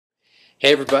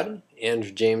Hey everybody,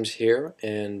 Andrew James here,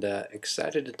 and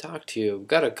excited to talk to you. I've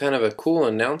got a kind of a cool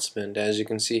announcement, as you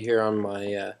can see here on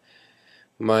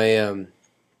my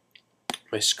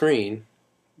screen.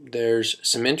 There's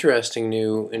some interesting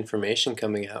new information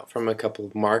coming out from a couple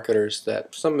of marketers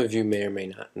that some of you may or may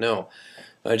not know.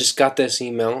 I just got this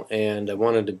email, and I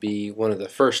wanted to be one of the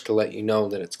first to let you know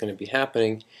that it's going to be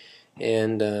happening.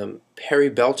 And Perry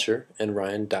Belcher and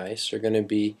Ryan Deiss are going to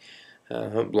be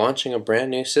launching a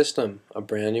brand new system, a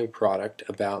brand new product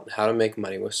about how to make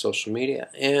money with social media.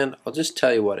 And I'll just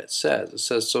tell you what it says. It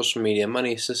says social media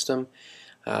money system,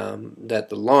 that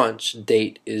the launch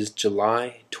date is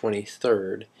July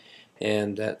 23rd,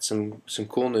 and that some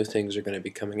cool new things are going to be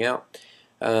coming out.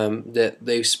 That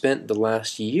they've spent the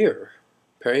last year,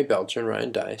 Perry Belcher and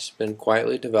Ryan Deiss, been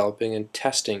quietly developing and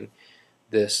testing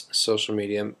this social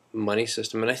media money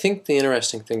system. And I think the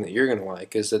interesting thing that you're going to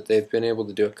like is that they've been able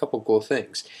to do a couple cool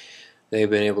things. They've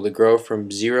been able to grow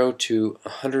from 0 to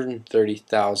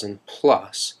 130,000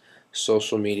 plus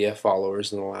social media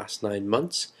followers in the last 9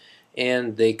 months,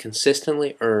 and they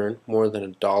consistently earn more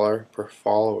than $1 per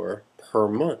follower per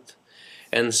month.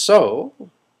 And so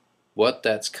what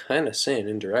that's kind of saying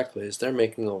indirectly is they're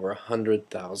making over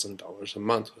 $100,000 a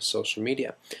month with social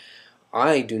media.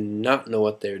 I do not know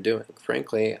what they're doing.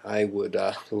 Frankly, I would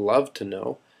love to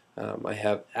know. I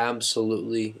have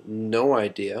absolutely no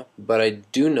idea, but I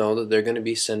do know that they're going to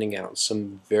be sending out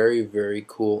some very, very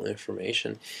cool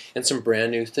information and some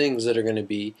brand new things that are going to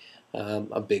be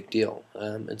a big deal.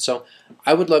 And so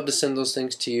I would love to send those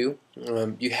things to you.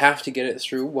 You have to get it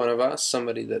through one of us,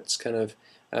 somebody that's kind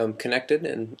of connected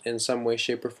in some way,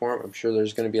 shape, or form. I'm sure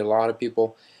there's going to be a lot of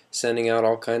people sending out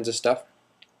all kinds of stuff.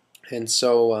 And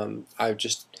so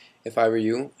if I were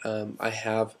you, I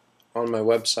have on my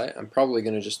website, I'm probably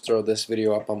going to just throw this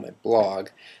video up on my blog,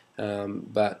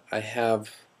 but I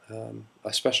have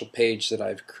a special page that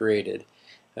I've created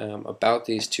about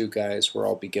these two guys where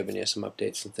I'll be giving you some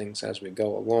updates and things as we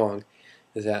go along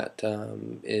that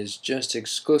is just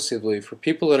exclusively for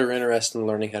people that are interested in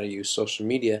learning how to use social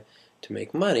media to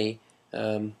make money.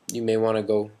 You may want to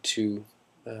go to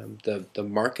the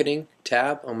marketing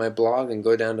tab on my blog and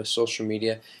go down to social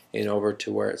media and over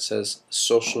to where it says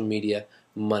social media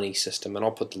money system, and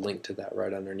I'll put the link to that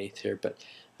right underneath here. But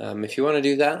if you want to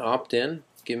do that, opt in,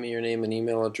 give me your name and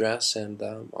email address, and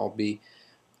I'll be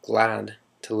glad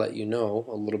to let you know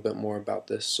a little bit more about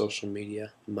this social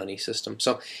media money system.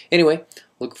 So anyway,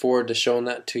 look forward to showing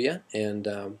that to you,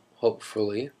 and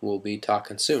hopefully we'll be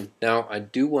talking soon. Now, I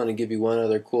do want to give you one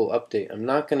other cool update. I'm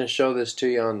not going to show this to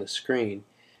you on the screen,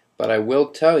 but I will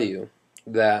tell you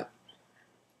that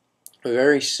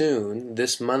very soon,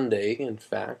 this Monday, in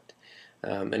fact,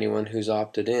 anyone who's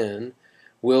opted in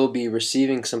will be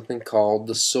receiving something called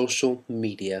the Social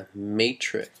Media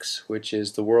Matrix, which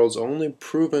is the world's only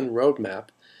proven roadmap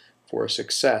for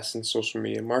success in social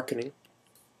media marketing.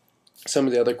 Some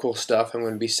of the other cool stuff I'm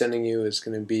going to be sending you is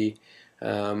going to be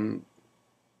a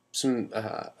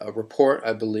report,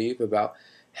 I believe, about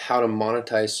how to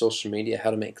monetize social media, how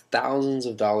to make thousands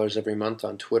of dollars every month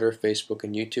on Twitter, Facebook,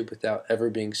 and YouTube without ever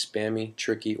being spammy,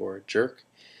 tricky, or a jerk.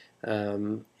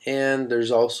 And there's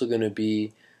also going to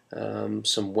be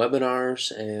some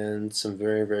webinars and some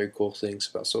very, very cool things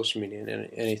about social media and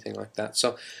anything like that.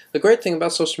 So the great thing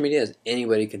about social media is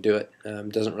anybody can do it.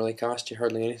 It doesn't really cost you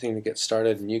hardly anything to get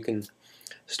started, and you can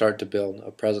start to build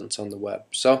a presence on the web.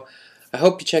 So I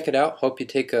hope you check it out. Hope you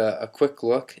take a quick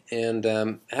look.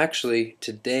 And actually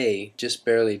today just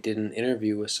barely did an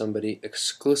interview with somebody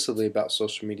exclusively about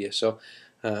social media. So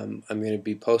I'm going to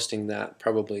be posting that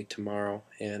probably tomorrow,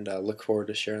 and look forward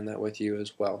to sharing that with you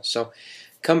as well. So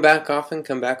come back often,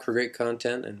 come back for great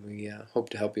content, and we hope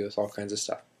to help you with all kinds of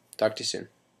stuff. Talk to you soon.